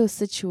redeemed those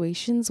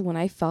situations when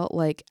I felt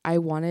like I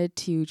wanted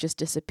to just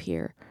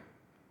disappear.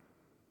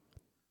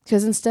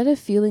 Because instead of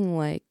feeling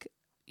like,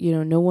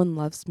 no one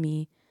loves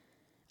me,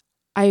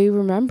 I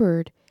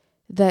remembered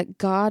that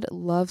God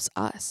loves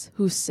us,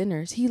 who's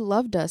sinners. He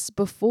loved us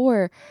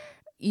before,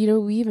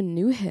 we even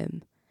knew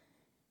him.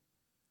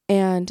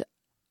 And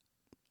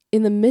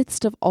in the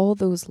midst of all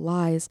those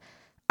lies,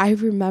 I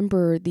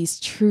remember these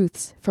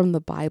truths from the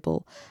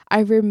Bible. I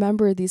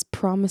remember these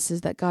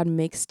promises that God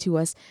makes to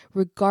us,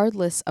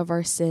 regardless of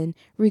our sin,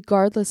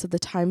 regardless of the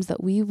times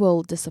that we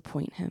will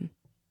disappoint him.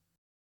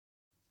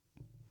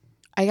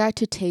 I got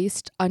to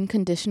taste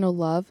unconditional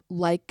love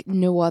like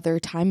no other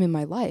time in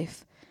my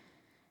life.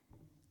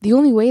 The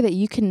only way that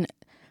you can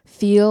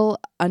feel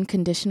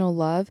unconditional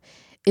love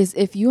is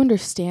if you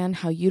understand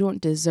how you don't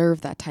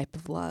deserve that type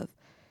of love.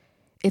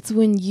 It's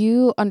when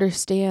you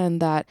understand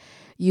that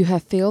you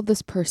have failed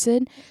this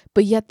person,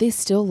 but yet they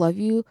still love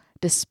you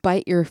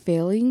despite your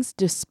failings,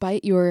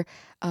 despite your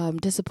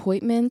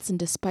disappointments, and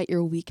despite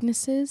your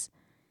weaknesses.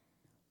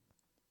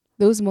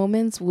 Those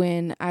moments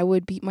when I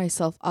would beat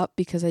myself up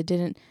because I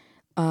didn't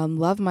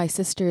love my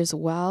sisters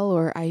well,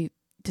 or I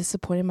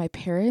disappointed my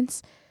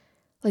parents,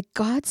 like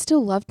God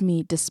still loved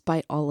me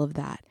despite all of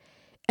that.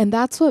 And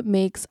that's what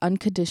makes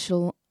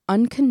unconditional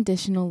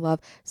love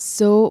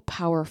so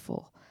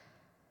powerful.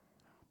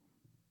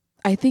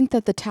 I think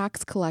that the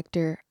tax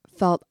collector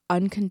felt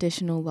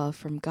unconditional love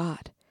from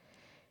God.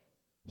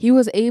 He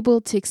was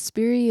able to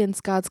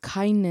experience God's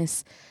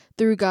kindness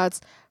through God's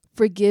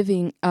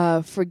forgiving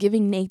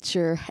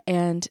nature,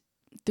 and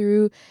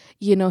through,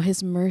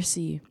 his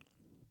mercy.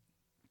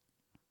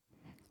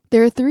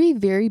 There are 3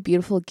 very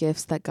beautiful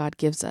gifts that God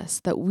gives us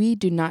that we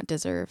do not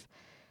deserve.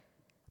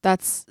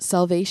 That's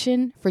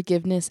salvation,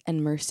 forgiveness,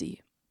 and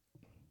mercy.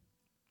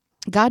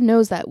 God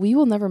knows that we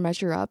will never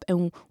measure up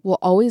and will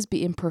always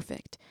be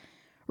imperfect.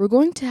 We're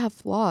going to have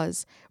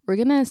flaws. We're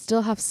going to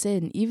still have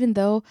sin, even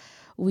though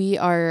we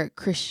are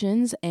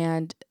Christians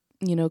and,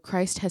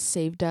 Christ has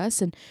saved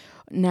us. And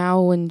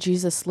now when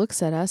Jesus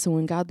looks at us and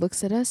when God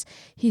looks at us,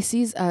 he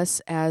sees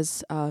us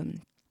as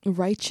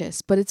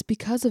righteous, but it's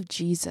because of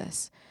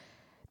Jesus.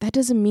 That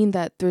doesn't mean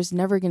that there's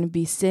never going to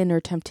be sin or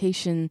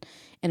temptation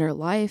in our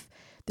life.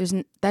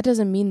 That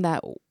doesn't mean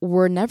that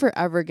we're never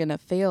ever going to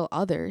fail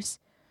others.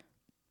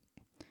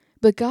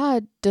 But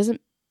God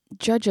doesn't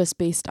judge us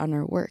based on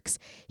our works.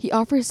 He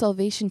offers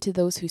salvation to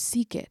those who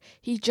seek it.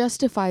 He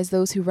justifies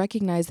those who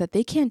recognize that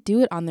they can't do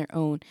it on their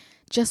own,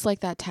 just like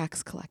that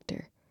tax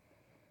collector.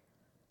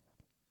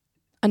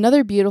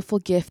 Another beautiful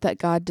gift that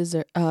God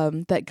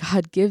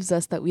gives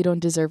us that we don't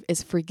deserve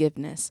is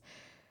forgiveness.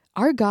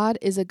 Our God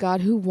is a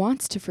God who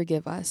wants to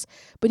forgive us,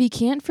 but he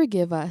can't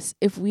forgive us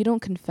if we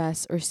don't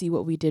confess or see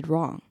what we did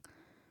wrong.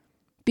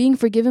 Being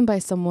forgiven by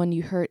someone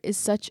you hurt is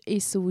such a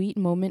sweet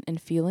moment and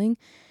feeling,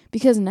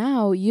 because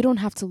now you don't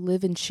have to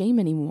live in shame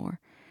anymore,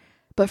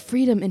 but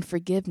freedom in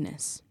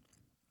forgiveness.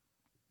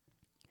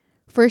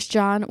 1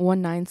 John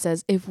 1:9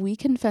 says, if we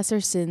confess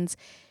our sins,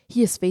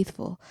 he is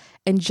faithful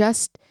and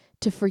just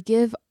to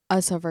forgive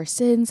us of our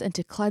sins and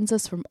to cleanse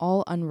us from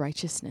all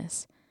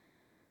unrighteousness.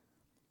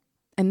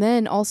 And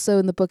then also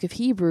in the book of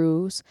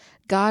Hebrews,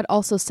 God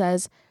also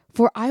says,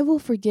 for I will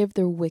forgive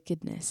their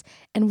wickedness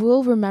and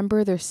will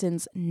remember their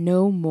sins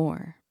no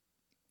more.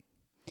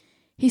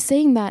 He's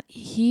saying that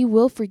he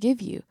will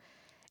forgive you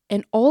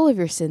and all of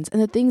your sins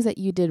and the things that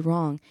you did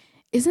wrong.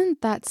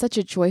 Isn't that such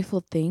a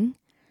joyful thing?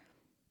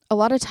 A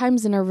lot of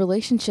times in our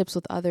relationships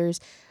with others,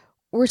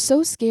 we're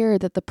so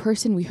scared that the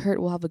person we hurt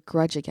will have a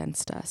grudge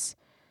against us,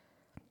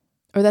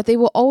 or that they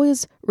will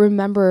always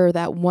remember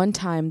that one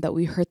time that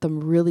we hurt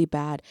them really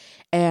bad.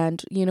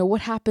 And,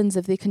 what happens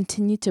if they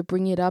continue to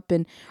bring it up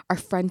in our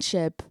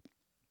friendship?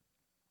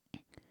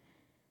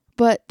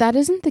 But that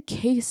isn't the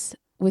case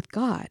with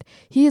God.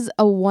 He is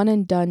a one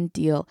and done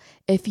deal.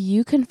 If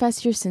you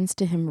confess your sins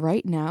to him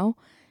right now,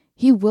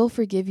 he will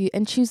forgive you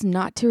and choose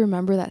not to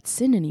remember that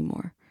sin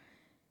anymore.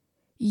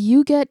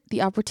 You get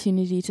the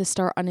opportunity to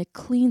start on a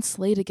clean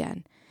slate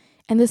again.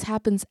 And this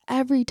happens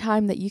every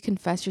time that you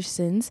confess your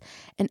sins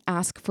and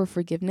ask for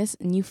forgiveness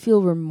and you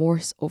feel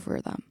remorse over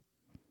them.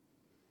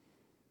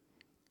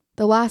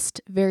 The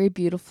last very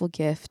beautiful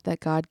gift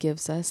that God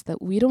gives us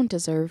that we don't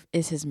deserve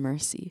is his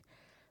mercy.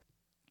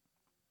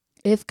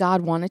 If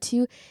God wanted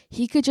to,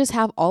 he could just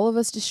have all of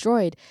us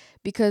destroyed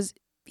because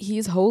he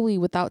is holy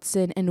without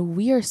sin and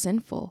we are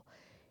sinful.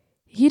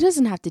 He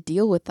doesn't have to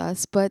deal with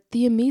us, but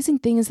the amazing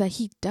thing is that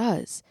he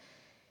does.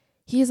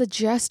 He is a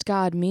just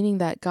God, meaning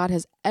that God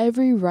has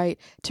every right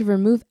to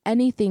remove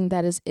anything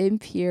that is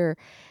impure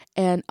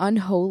and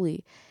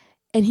unholy.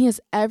 And he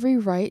has every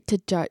right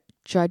to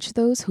judge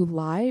those who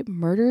lie,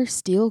 murder,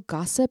 steal,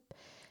 gossip,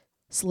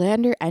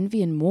 slander,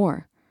 envy, and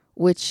more,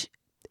 which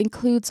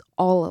includes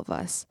all of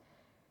us.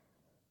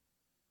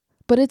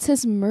 But it's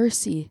his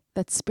mercy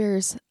that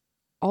spares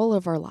all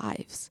of our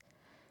lives.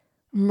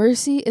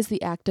 Mercy is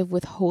the act of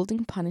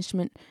withholding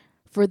punishment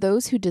for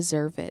those who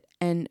deserve it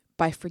and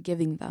by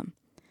forgiving them.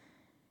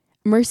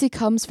 Mercy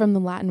comes from the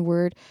Latin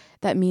word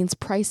that means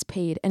price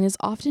paid and is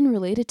often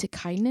related to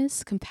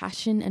kindness,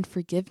 compassion, and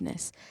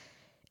forgiveness.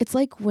 It's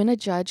like when a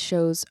judge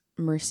shows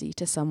mercy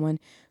to someone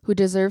who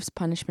deserves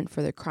punishment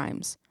for their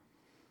crimes.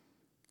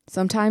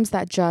 Sometimes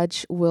that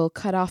judge will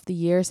cut off the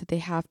years that they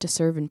have to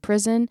serve in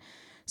prison.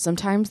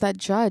 Sometimes that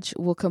judge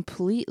will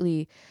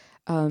completely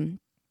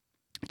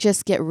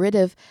just get rid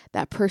of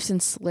that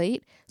person's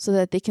slate so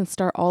that they can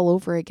start all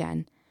over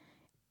again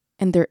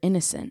and they're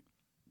innocent.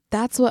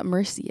 That's what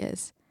mercy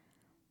is.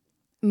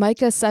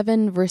 Micah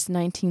 7 verse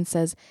 19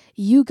 says,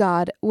 "You,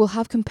 God, will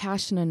have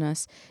compassion on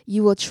us.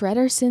 You will tread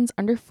our sins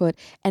underfoot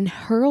and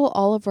hurl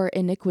all of our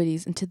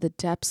iniquities into the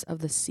depths of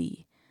the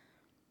sea."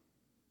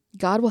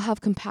 God will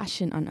have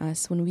compassion on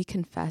us when we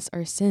confess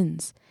our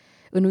sins,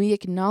 when we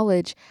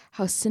acknowledge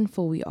how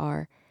sinful we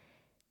are.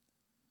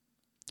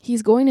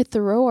 He's going to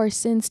throw our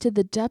sins to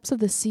the depths of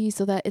the sea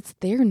so that it's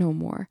there no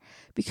more,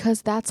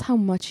 because that's how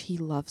much he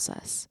loves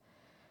us.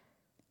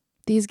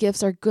 These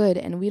gifts are good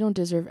and we don't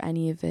deserve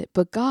any of it,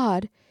 but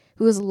God,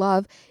 who is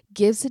love,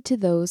 gives it to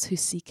those who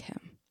seek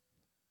him.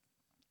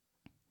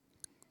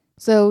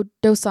 So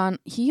Dosan,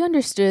 he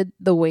understood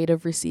the weight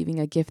of receiving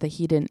a gift that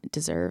he didn't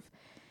deserve.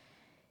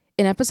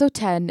 In episode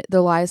 10,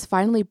 the lie is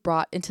finally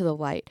brought into the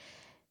light.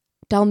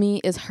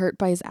 Dalmi is hurt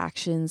by his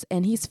actions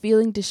and he's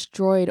feeling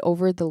destroyed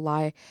over the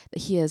lie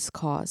that he has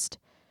caused.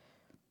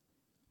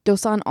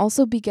 Dosan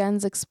also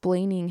begins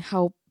explaining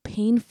how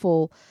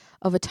painful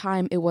of a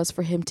time it was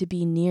for him to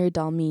be near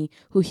Dalmi,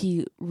 who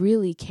he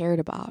really cared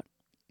about.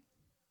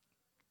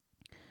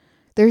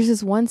 There's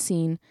this one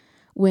scene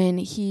when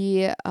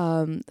he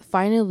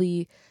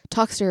finally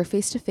talks to her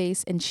face to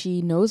face and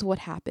she knows what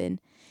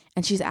happened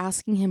and she's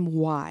asking him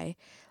why.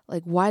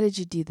 Like, why did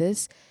you do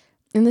this?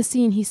 In the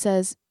scene, he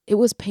says, "It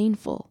was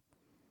painful.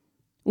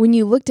 When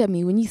you looked at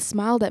me, when you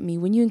smiled at me,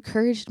 when you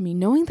encouraged me,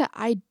 knowing that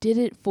I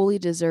didn't fully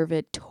deserve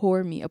it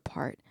tore me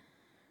apart."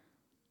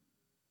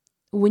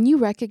 When you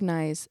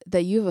recognize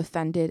that you have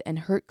offended and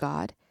hurt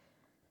God,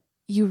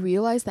 you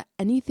realize that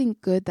anything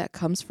good that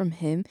comes from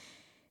him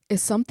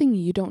is something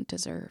you don't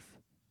deserve.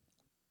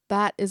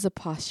 That is a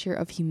posture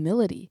of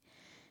humility.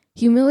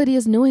 Humility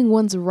is knowing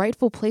one's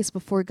rightful place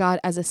before God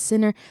as a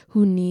sinner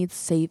who needs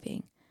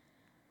saving.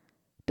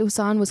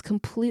 Dosan was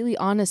completely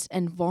honest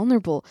and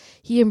vulnerable.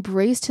 He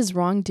embraced his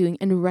wrongdoing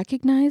and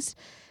recognized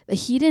that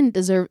he didn't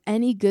deserve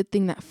any good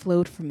thing that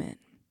flowed from it.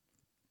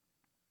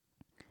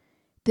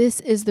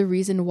 This is the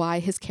reason why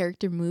his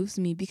character moves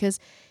me, because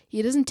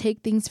he doesn't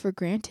take things for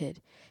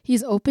granted.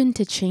 He's open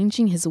to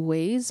changing his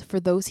ways for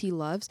those he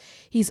loves.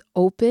 He's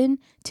open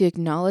to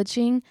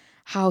acknowledging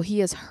how he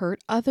has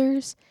hurt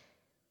others.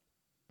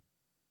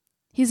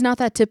 He's not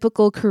that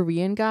typical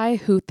Korean guy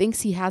who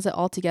thinks he has it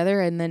all together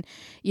and then,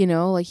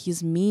 like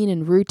he's mean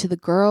and rude to the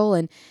girl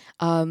and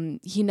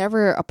he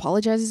never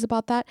apologizes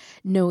about that.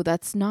 No,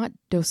 that's not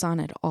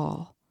Dosan at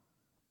all.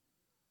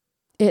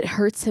 It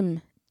hurts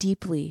him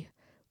deeply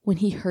when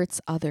he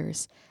hurts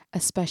others,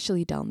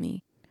 especially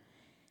Dalmi.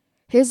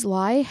 His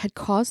lie had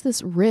caused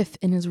this rift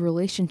in his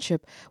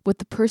relationship with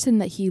the person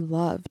that he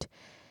loved.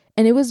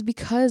 And it was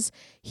because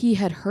he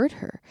had hurt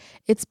her.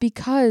 It's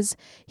because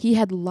he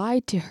had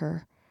lied to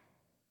her.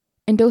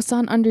 And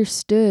Dosan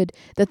understood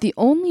that the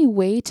only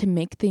way to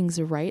make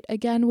things right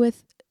again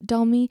with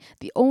Dalmi,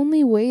 the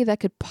only way that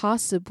could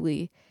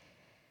possibly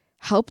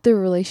help their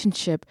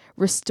relationship,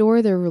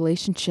 restore their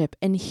relationship,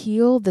 and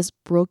heal this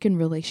broken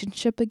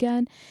relationship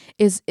again,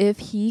 is if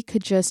he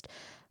could just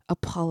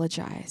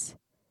apologize.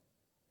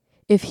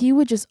 If he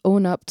would just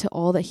own up to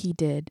all that he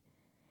did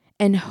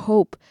and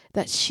hope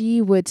that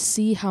she would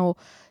see how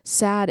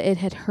sad it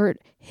had hurt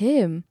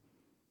him,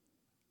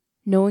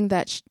 knowing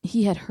that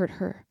he had hurt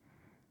her.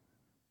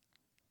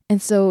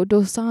 And so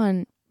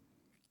Dosan,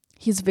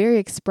 he's very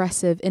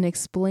expressive in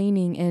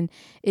explaining and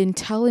in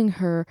telling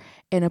her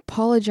and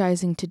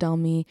apologizing to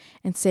Dalmi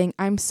and saying,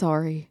 "I'm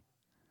sorry."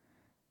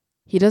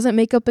 He doesn't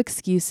make up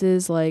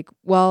excuses like,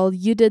 "Well,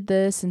 you did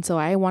this and so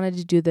I wanted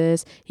to do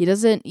this." He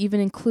doesn't even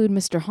include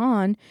Mr.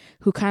 Han,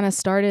 who kind of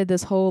started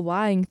this whole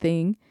lying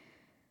thing.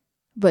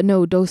 But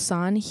no,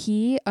 Dosan,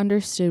 he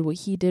understood what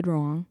he did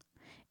wrong.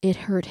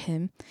 It hurt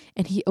him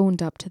and he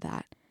owned up to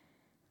that.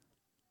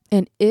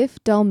 And if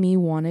Dalmi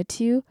wanted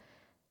to,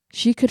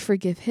 she could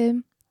forgive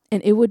him,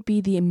 and it would be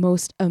the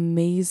most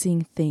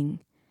amazing thing,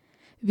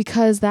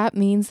 because that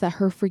means that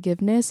her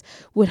forgiveness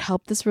would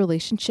help this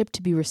relationship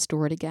to be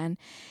restored again.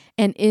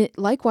 And it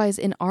likewise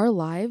in our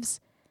lives,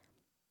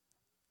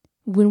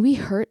 when we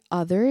hurt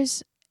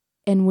others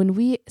and when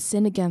we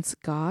sin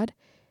against God,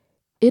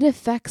 it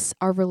affects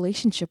our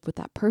relationship with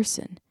that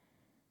person.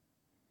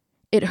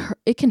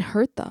 It can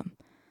hurt them.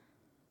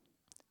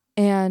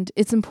 And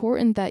it's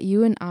important that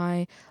you and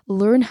I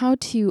learn how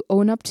to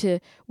own up to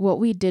what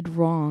we did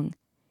wrong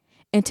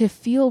and to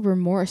feel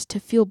remorse, to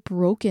feel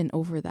broken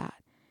over that,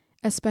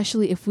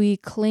 especially if we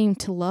claim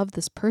to love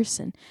this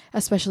person,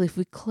 especially if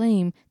we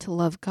claim to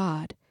love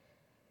God.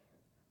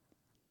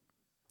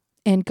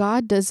 And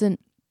God doesn't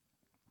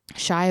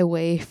shy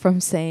away from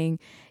saying,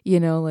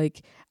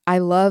 like, I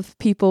love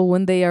people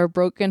when they are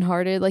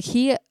brokenhearted. Like,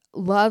 he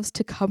loves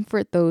to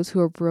comfort those who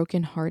are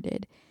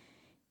brokenhearted.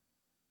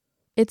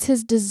 It's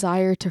his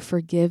desire to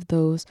forgive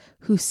those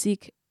who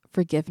seek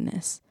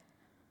forgiveness.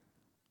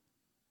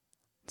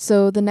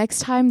 So the next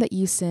time that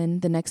you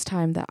sin, the next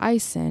time that I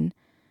sin,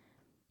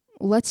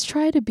 let's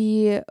try to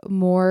be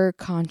more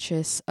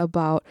conscious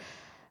about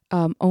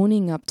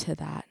owning up to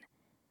that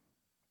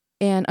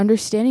and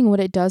understanding what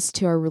it does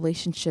to our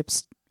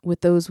relationships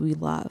with those we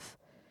love.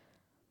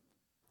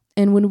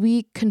 And when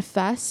we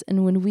confess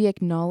and when we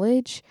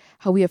acknowledge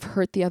how we have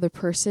hurt the other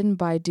person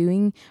by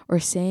doing or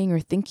saying or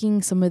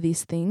thinking some of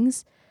these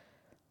things,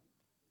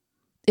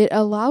 it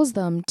allows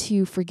them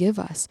to forgive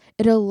us.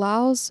 It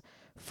allows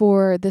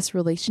for this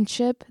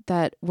relationship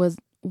that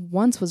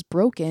once was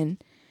broken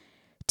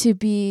to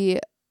be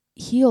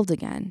healed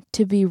again,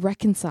 to be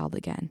reconciled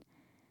again.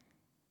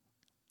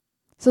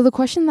 So the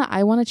question that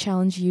I want to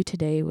challenge you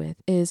today with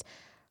is,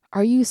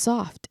 are you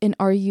soft and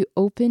are you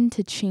open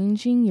to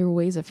changing your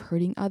ways of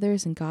hurting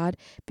others and God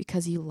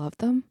because you love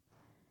them?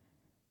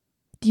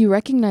 Do you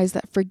recognize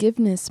that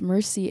forgiveness,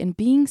 mercy, and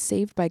being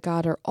saved by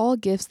God are all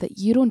gifts that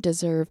you don't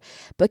deserve,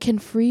 but can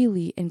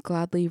freely and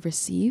gladly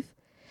receive?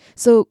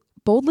 So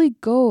boldly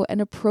go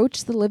and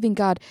approach the living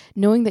God,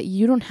 knowing that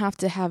you don't have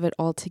to have it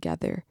all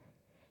together.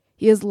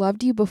 He has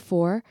loved you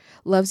before,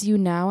 loves you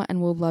now,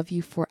 and will love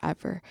you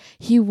forever.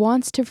 He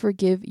wants to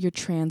forgive your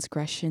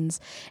transgressions,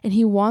 and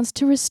he wants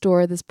to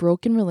restore this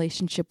broken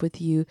relationship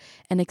with you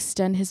and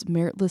extend his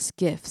meritless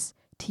gifts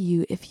to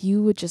you if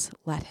you would just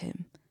let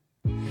him.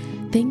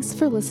 Thanks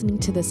for listening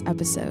to this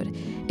episode.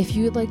 If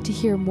you would like to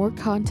hear more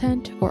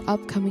content or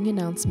upcoming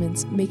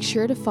announcements, make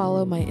sure to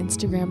follow my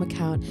Instagram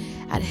account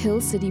at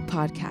Hill City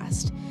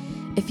Podcast.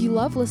 If you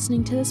love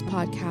listening to this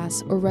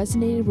podcast or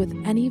resonated with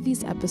any of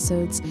these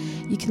episodes,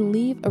 you can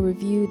leave a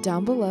review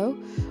down below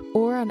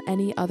or on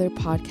any other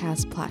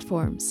podcast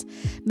platforms.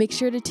 Make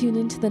sure to tune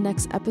into the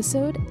next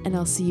episode, and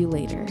I'll see you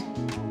later.